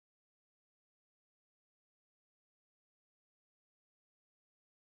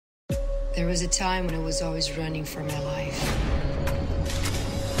There was a time when I was always running for my life.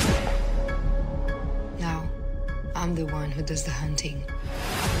 Now, I'm the one who does the hunting.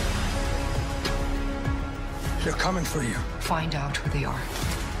 They're coming for you. Find out who they are.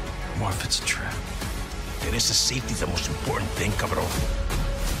 What if it's a trap? There is a safety the most important thing, cabrón.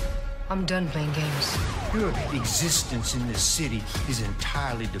 I'm done playing games. Your existence in this city is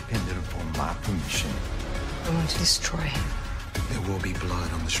entirely dependent upon my permission. I want to destroy him. There will be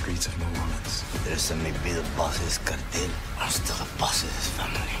blood on the streets of New Orleans. There's may be the boss of this cartel. I'm still the boss of this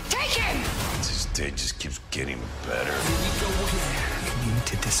family. Take him! This day just keeps getting better. You need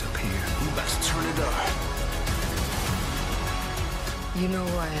to disappear. We about to turn it up. You know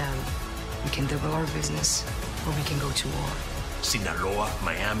who I am. We can double our business, or we can go to war. Sinaloa,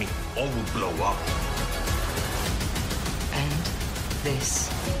 Miami, all will blow up. And this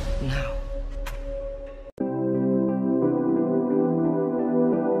now.